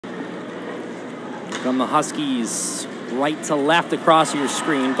from the Huskies, right to left across your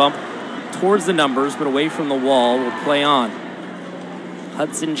screen. Bump towards the numbers, but away from the wall. Will play on.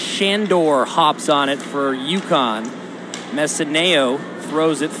 Hutson Shandor hops on it for UConn. Messineo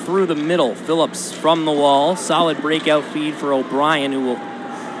throws it through the middle. Phillips from the wall. Solid breakout feed for O'Brien, who will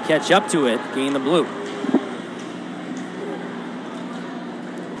catch up to it, gain the blue.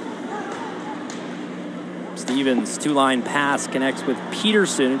 Stevens, two-line pass, connects with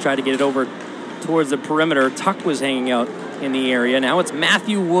Peterson, tried to get it over towards the perimeter. Tuch was hanging out in the area. Now it's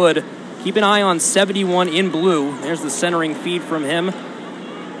Matthew Wood. Keep an eye on 71 in blue. There's the centering feed from him.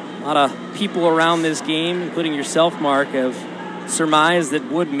 A lot of people around this game, including yourself, Mark, have surmised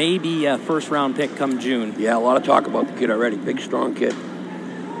that Wood may be a first-round pick come June. Yeah, a lot of talk about the kid already. Big, strong kid.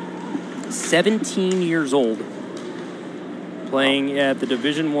 17 years old. Playing at the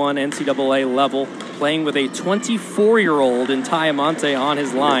Division I NCAA level. Playing with a 24-year-old in Ty Amante on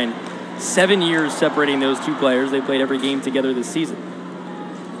his line. 7 years separating those two players. They played every game together this season.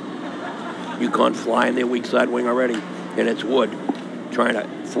 UConn flying their weak side wing already, and it's Wood trying to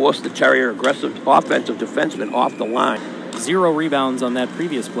force the Terrier aggressive offensive defenseman off the line. 0 rebounds on that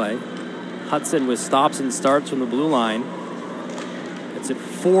previous play. Hutson with stops and starts from the blue line. Gets it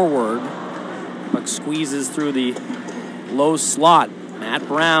forward. Puck squeezes through the low slot. Matt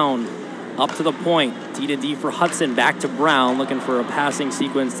Brown up to the point. D to D for Hutson. Back to Brown, looking for a passing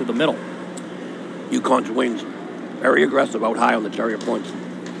sequence to the middle. UConn's wings very aggressive out high on the Terrier points.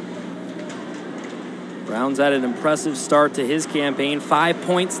 Brown's had an impressive start to his campaign. 5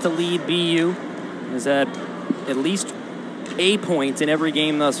 points to lead BU. Has had at least a point in every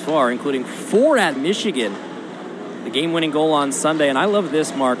game thus far, including 4 at Michigan. The game-winning goal on Sunday. And I love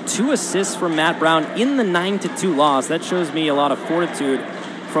this, Mark. 2 assists from Matt Brown in the 9-2 loss. That shows me a lot of fortitude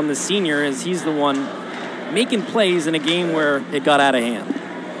from the senior, as he's the one making plays in a game where it got out of hand.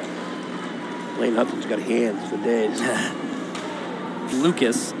 Lane Hutson's got hands for days.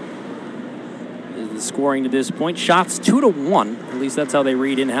 Lucas is the scoring to this point. Shots 2-1. At least that's how they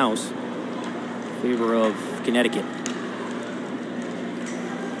read in-house. In favor of Connecticut.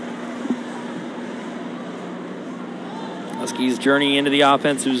 Huskies journey into the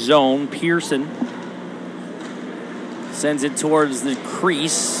offensive zone. Pearson sends it towards the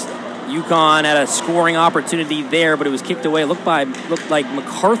crease. UConn had a scoring opportunity there, but it was kicked away. Looked like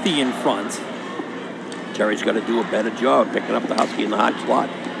McCarthy in front. Terry's got to do a better job picking up the Husky in the hot slot.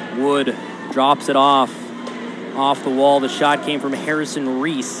 Wood drops it off the wall. The shot came from Harrison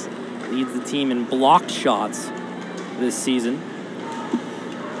Reese. Leads the team in blocked shots this season.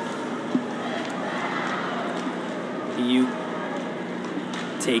 BU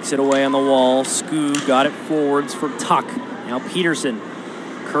takes it away on the wall. Scoot got it forwards for Tuch. Now Peterson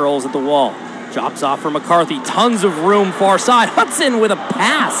curls at the wall. Drops off for McCarthy. Tons of room far side. Hutson with a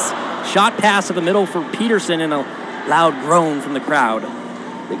pass. Shot pass to the middle for Peterson, and a loud groan from the crowd.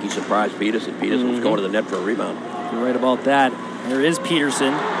 I think he surprised Peterson. Peterson was going to the net for a rebound. You're right about that. There is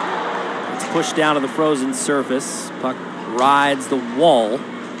Peterson. It's pushed down to the frozen surface. Puck rides the wall.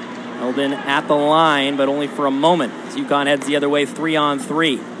 Held in at the line, but only for a moment. As UConn heads the other way,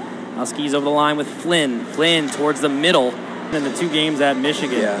 3-on-3. Huskies over the line with Flynn. Flynn towards the middle. In the 2 games at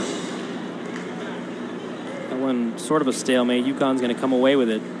Michigan. Yeah. That one sort of a stalemate. UConn's going to come away with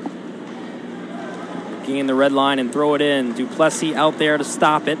it. Gain the red line and throw it in. Duplessis out there to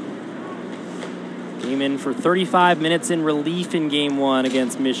stop it. Came in for 35 minutes in relief in Game 1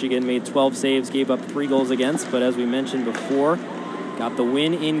 against Michigan. Made 12 saves, gave up 3 goals against. But as we mentioned before, got the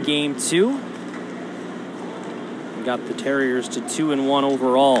win in Game 2. And got the Terriers to 2-1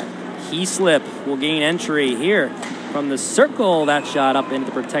 overall. Heaslip will gain entry here from the circle. That shot up into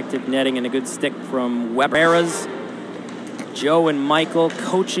the protective netting, and a good stick from Weberas. Joe and Michael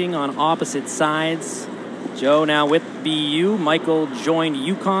coaching on opposite sides. Joe now with BU. Michael joined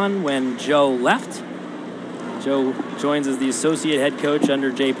UConn when Joe left. Joe joins as the associate head coach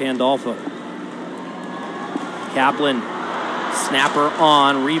under Jay Pandolfo. Kaplan, snapper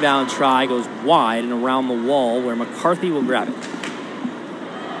on, rebound try, goes wide and around the wall where McCarthy will grab it.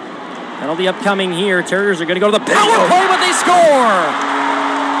 Penalty upcoming here. Terriers are going to go to the power play, but they score!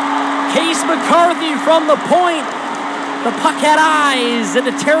 Case McCarthy from the point. The puck had eyes, and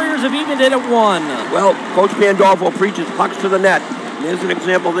the Terriers have evened it at 1. Well, Coach Pandolfo preaches pucks to the net. And there's an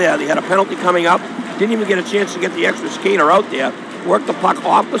example there. They had a penalty coming up. Didn't even get a chance to get the extra skater out there. Worked the puck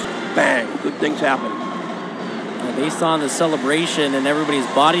off the... Bang. Good things happen. Based on the celebration and everybody's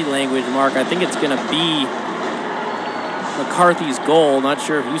body language, Mark, I think it's going to be McCarthy's goal. Not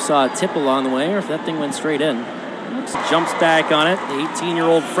sure if you saw a tip along the way or if that thing went straight in. Jumps back on it. The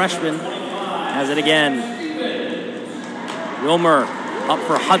 18-year-old freshman has it again. Wilmer up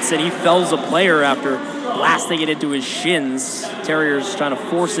for Hutson. He fells a player after blasting it into his shins. Terriers trying to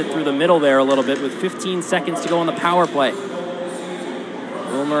force it through the middle there a little bit with 15 seconds to go on the power play.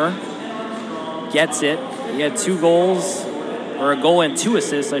 Wilmer gets it. He had 2 goals, or a goal and 2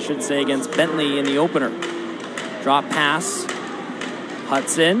 assists, I should say, against Bentley in the opener. Drop pass.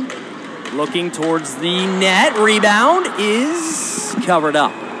 Hutson looking towards the net. Rebound is covered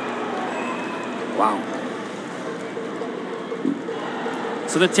up. Wow.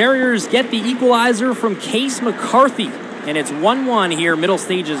 So the Terriers get the equalizer from Case McCarthy, and it's 1-1 here, middle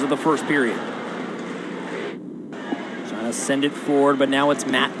stages of the first period. Trying to send it forward, but now it's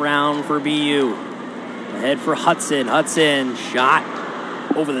Matt Brown for BU. Ahead for Hutson. Hutson, shot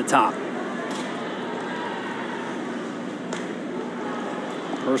over the top.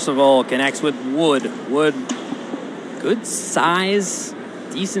 Percival connects with Wood. Wood, good size,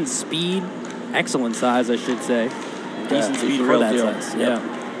 decent speed, excellent size, I should say. Decent speed for that size. Yep. Yeah.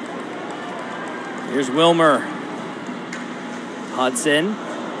 Here's Wilmer. Hutson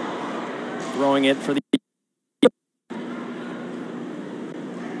throwing it for the.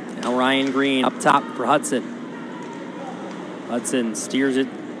 Now Ryan Green up top for Hutson. Hutson steers it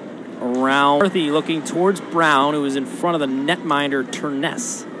around. McCarthy looking towards Brown, who is in front of the netminder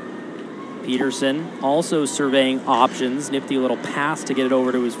Turness. Peterson also surveying options. Nifty little pass to get it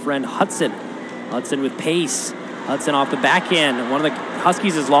over to his friend Hutson. Hutson with pace. Hutson off the backhand. One of the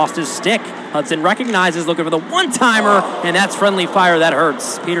Huskies has lost his stick. Hutson recognizes, looking for the one-timer, and that's friendly fire. That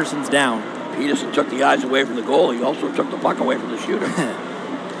hurts. Peterson's down. Peterson took the eyes away from the goal. He also took the puck away from the shooter.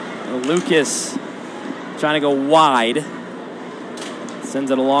 Lucas trying to go wide.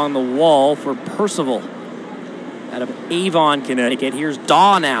 Sends it along the wall for Percival. Out of Avon, Connecticut. Here's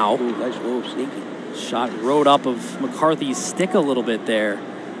Daw now. Ooh, nice move, sneaky. Shot rode up of McCarthy's stick a little bit there.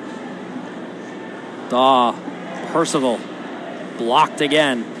 Daw, Percival, blocked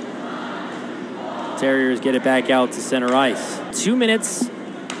again. Terriers get it back out to center ice. 2 minutes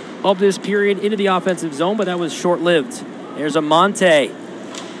of this period into the offensive zone, but that was short-lived. There's Amante,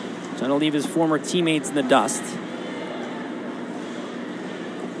 trying to leave his former teammates in the dust.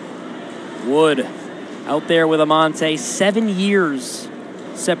 Wood out there with Amante. 7 years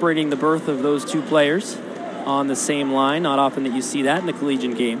separating the birth of those 2 players on the same line. Not often that you see that in the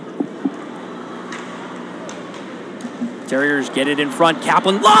collegiate game. Terriers get it in front.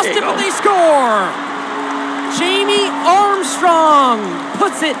 Kaplan lost it, but they score! Jamie Armstrong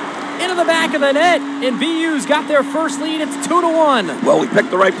puts it into the back of the net, and BU's got their first lead. It's 2-1. Well, we picked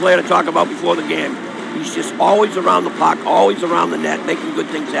the right player to talk about before the game. He's just always around the puck, always around the net, making good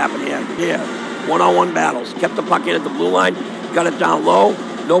things happen here. Yeah, one-on-one battles. Kept the puck in at the blue line, got it down low.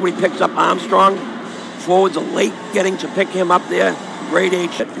 Nobody picks up Armstrong. Forwards are late getting to pick him up there. Grade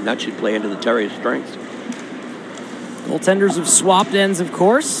H, and that should play into the Terriers' strengths. Goaltenders have swapped ends, of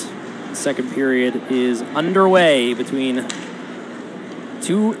course. The second period is underway between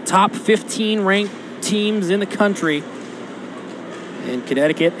 2 top 15 ranked teams in the country in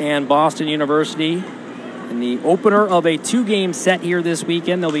Connecticut and Boston University. In the opener of a 2-game set here this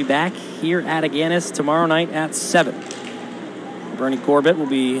weekend, they'll be back here at Agganis tomorrow night at 7. Bernie Corbett will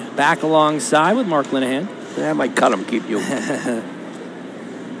be back alongside with Mark Linehan. Yeah, I might cut him, keep you.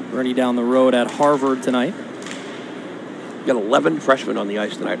 Bernie down the road at Harvard tonight. Got 11 freshmen on the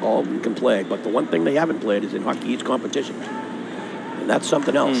ice tonight. All of them can play, but the one thing they haven't played is in Hockey East competition. And that's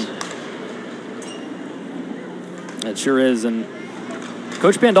something else. It sure is. And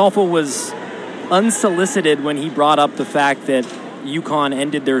Coach Pandolfo was unsolicited when he brought up the fact that UConn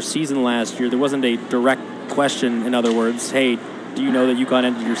ended their season last year. There wasn't a direct question, in other words, hey, do you know that UConn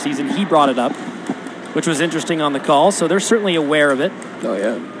ended your season? He brought it up, which was interesting on the call, so they're certainly aware of it. Oh,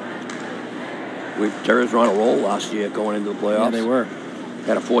 yeah. Terriers were on a roll last year going into the playoffs. Yeah, they were.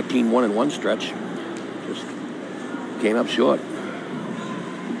 Had a 14-1 in one stretch. Just came up short.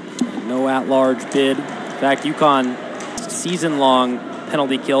 No at-large bid. In fact, UConn season-long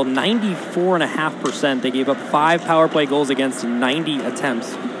penalty kill, 94.5%. They gave up 5 power play goals against in 90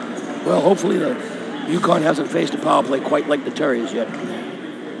 attempts. Well, hopefully the UConn hasn't faced a power play quite like the Terriers yet.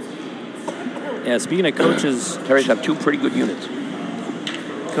 Yeah, speaking of coaches... Terriers have 2 pretty good units.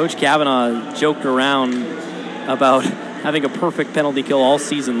 Coach Kavanaugh joked around about having a perfect penalty kill all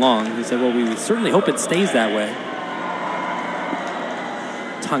season long. He said, well, we certainly hope it stays that way.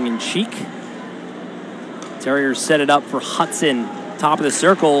 Tongue-in-cheek. Terriers set it up for Hutson. Top of the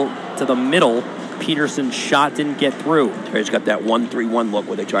circle to the middle. Peterson's shot didn't get through. Terriers got that 1-3-1 look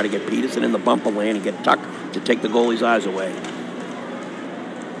where they try to get Peterson in the bumper lane and get Tuch to take the goalie's eyes away.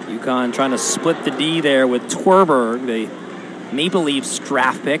 UConn trying to split the D there with Twerberg, the Maple Leafs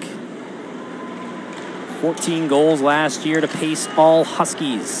draft pick. 14 goals last year to pace all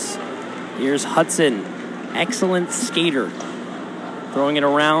Huskies. Here's Hutson, excellent skater. Throwing it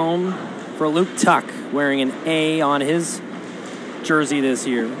around for Luke Tuch, wearing an A on his jersey this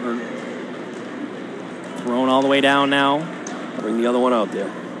year. Thrown all the way down now. Bring the other one out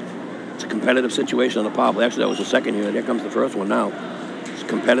there. It's a competitive situation on the power play. Actually, that was the second unit. Here comes the first one now. It's a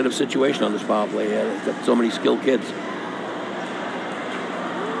competitive situation on this power play. Yeah, they've got so many skilled kids.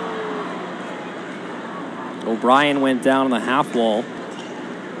 O'Brien went down on the half wall.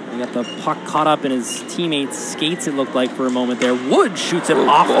 He got the puck caught up in his teammate's skates, it looked like, for a moment there. Wood shoots it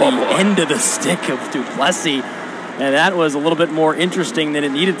off the end of the stick of Duplessis. And that was a little bit more interesting than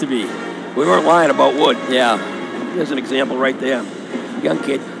it needed to be. We weren't lying about Wood. Yeah. There's an example right there. Young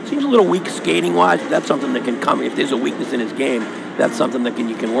kid. Seems a little weak skating-wise. That's something that can come. If there's a weakness in his game, that's something that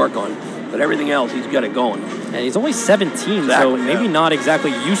you can work on. But everything else, he's got it going. And he's only 17, so maybe not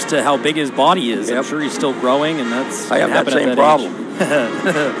exactly used to how big his body is. Yep. I'm sure he's still growing, and that's... I have that same problem.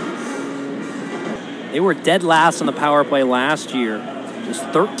 They were dead last on the power play last year. Just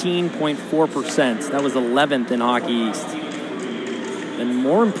 13.4%. That was 11th in Hockey East. And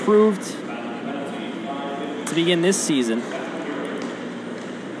more improved to begin this season.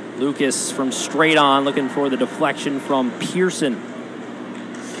 Lucas from straight on, looking for the deflection from Pearson.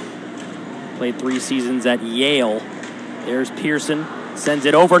 Played 3 seasons at Yale. There's Pearson. Sends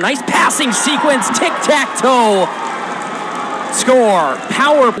it over. Nice passing sequence. Tic-tac-toe. Score.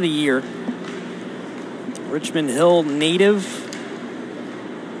 Power for the year. Richmond Hill native.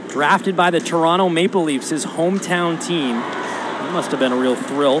 Drafted by the Toronto Maple Leafs, his hometown team. That must have been a real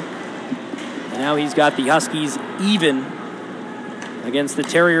thrill. And now he's got the Huskies even against the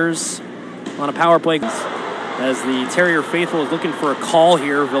Terriers on a power play. As the Terrier faithful is looking for a call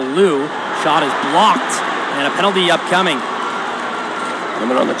here, Velu. Shot is blocked, and a penalty upcoming.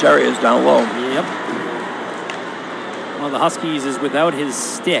 Coming on the Terriers down low. Yep. One of the Huskies is without his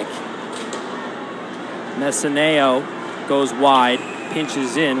stick. Messineo goes wide,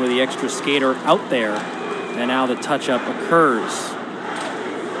 pinches in with the extra skater out there, and now the touch-up occurs.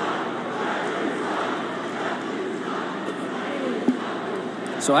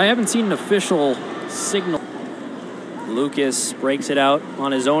 So I haven't seen an official signal. Lucas breaks it out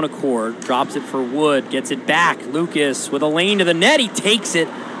on his own accord, drops it for Wood, gets it back. Lucas with a lane to the net, he takes it.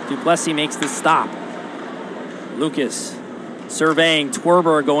 Duplessis makes the stop. Lucas surveying,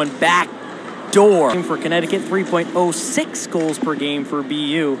 Twerber going back door. For Connecticut, 3.06 goals per game for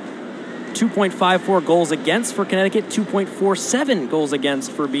BU. 2.54 goals against for Connecticut, 2.47 goals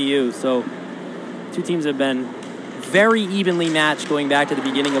against for BU. So two teams have been very evenly matched going back to the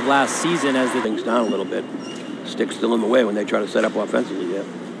beginning of last season as the things down a little bit. Stick's still in the way when they try to set up offensively there.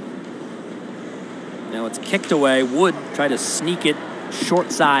 Now it's kicked away. Wood tried to sneak it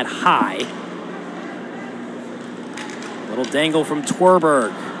short side high. Little dangle from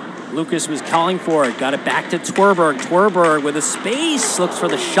Twerberg. Lucas was calling for it. Got it back to Twerberg. Twerberg with a space. Looks for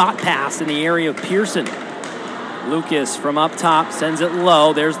the shot pass in the area of Pearson. Lucas from up top sends it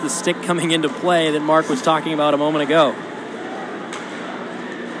low. There's the stick coming into play that Mark was talking about a moment ago.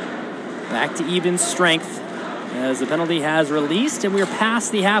 Back to even strength as the penalty has released, and we're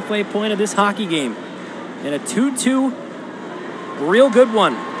past the halfway point of this hockey game. And a 2-2, real good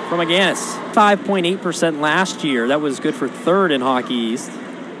one from Aganis. 5.8% last year. That was good for third in Hockey East.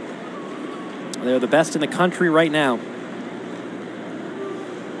 They're the best in the country right now.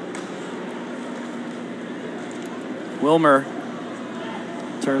 Wilmer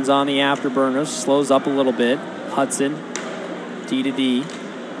turns on the afterburners, slows up a little bit. Hutson, D to D.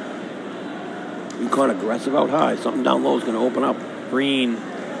 UConn aggressive out high. Something down low is going to open up. Green.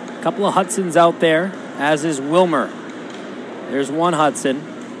 A couple of Hudsons out there, as is Wilmer. There's one Hutson.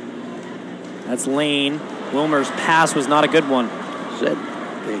 That's Lane. Wilmer's pass was not a good one. Said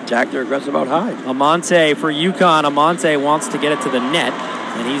they attacked their aggressive out high. Amante for UConn. Amante wants to get it to the net,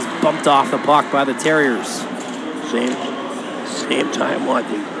 and he's bumped off the puck by the Terriers. Same time,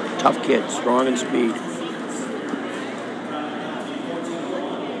 Monty. Tough kid, strong in speed.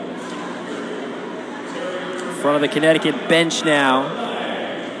 Front of the Connecticut bench now.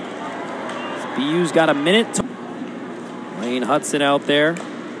 BU's got a minute. Wayne Hutson out there.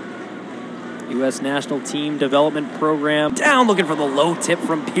 U.S. National Team Development Program. Down looking for the low tip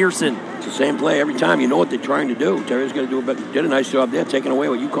from Pearson. It's the same play every time. You know what they're trying to do. Terry's going to do a bit. Did a nice job there, taking away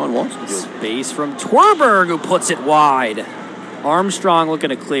what UConn wants to do. Space from Twerberg, who puts it wide. Armstrong looking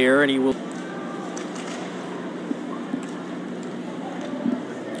to clear, and he will.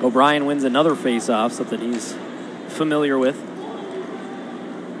 O'Brien wins another face-off, something he's familiar with.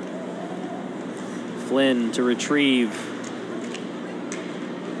 Flynn to retrieve.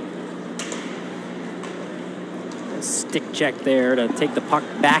 stick check there to take the puck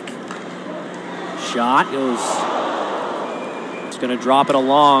back. Shot goes. It's going to drop it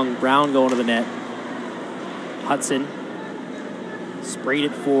along. Brown going to the net. Hutson sprayed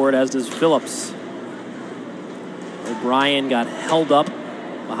it forward, as does Phillips. O'Brien got held up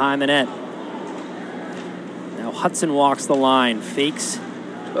behind the net. Now Hutson walks the line, fakes,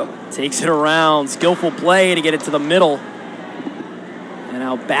 takes it around. Skillful play to get it to the middle. And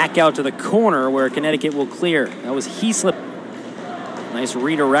now back out to the corner where Connecticut will clear. That was Heaslip. Nice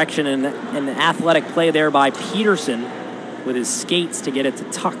redirection and the athletic play there by Peterson with his skates to get it to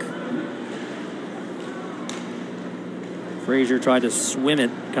Tuch. Frazier tried to swim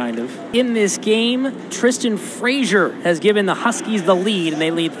it, kind of. In this game, Tristan Frazier has given the Huskies the lead, and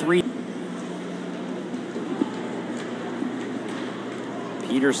they lead 3.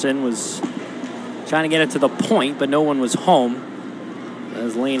 Peterson was trying to get it to the point, but no one was home.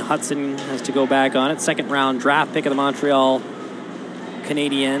 As Lane Hutson has to go back on it. Second-round draft pick of the Montreal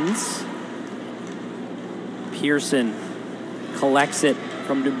Canadiens. Pearson collects it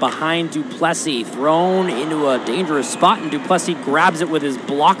from behind Duplessis, thrown into a dangerous spot, and Duplessis grabs it with his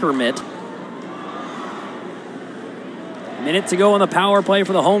blocker mitt. Minute to go on the power play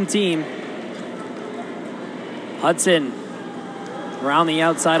for the home team. Hutson around the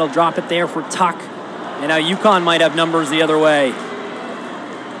outside will drop it there for Tuch. And now UConn might have numbers the other way.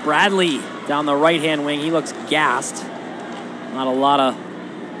 Bradley down the right-hand wing. He looks gassed. Not a lot of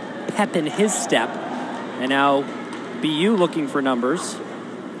pep in his step. And now BU looking for numbers.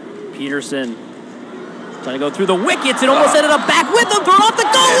 Peterson trying to go through the wickets. It almost ended up back with them. Thrown off the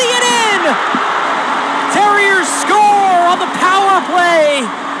goalie and in! Terriers score on the power play.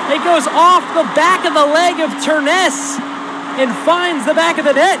 It goes off the back of the leg of Turness and finds the back of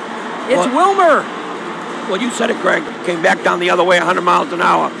the net. It's Wilmer. Well, you said it, Greg. Came back down the other way, 100 miles an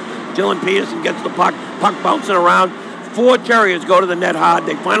hour. Dylan Peterson gets the puck bouncing around. 4 Terriers go to the net hard.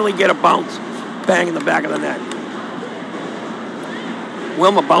 They finally get a bounce. Bang in the back of the net.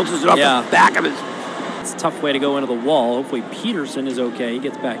 Wilmer bounces it off the back of his. It's a tough way to go into the wall. Hopefully Peterson is okay. He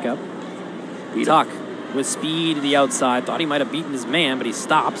gets back up. Tuch with speed to the outside. Thought he might have beaten his man, but he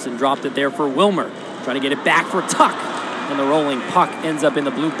stops and dropped it there for Wilmer. Trying to get it back for Tuch. And the rolling puck ends up in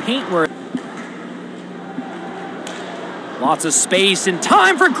the blue paint where lots of space and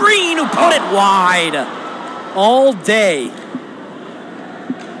time for Green, who put it wide all day.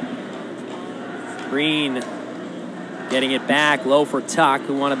 Green getting it back low for Tuch,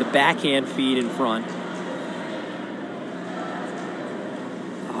 who wanted the backhand feed in front.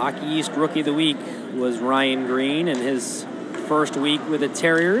 The Hockey East Rookie of the Week was Ryan Green in his first week with the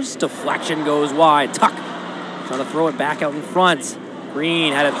Terriers. Deflection goes wide. Tuch trying to throw it back out in front.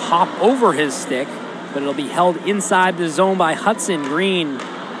 Green had it hop over his stick, but it'll be held inside the zone by Hutson. Green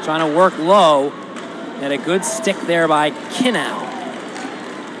trying to work low, and a good stick there by Kinnow.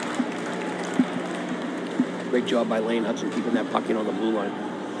 Great job by Lane Hutson keeping that puck in on the blue line.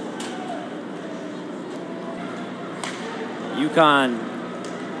 UConn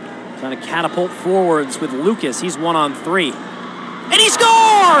trying to catapult forwards with Lucas. He's 1-on-3. And he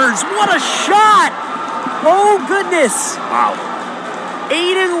scores! What a shot! Oh, goodness. Wow.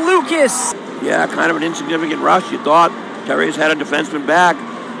 Aiden Lucas. Yeah, kind of an insignificant rush. You thought Terriers had a defenseman back.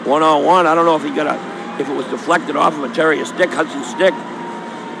 1-on-1. I don't know if he got if it was deflected off of a Terrier stick, Hudson's stick.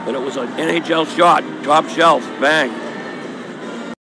 But it was an NHL shot, top shelf, bang.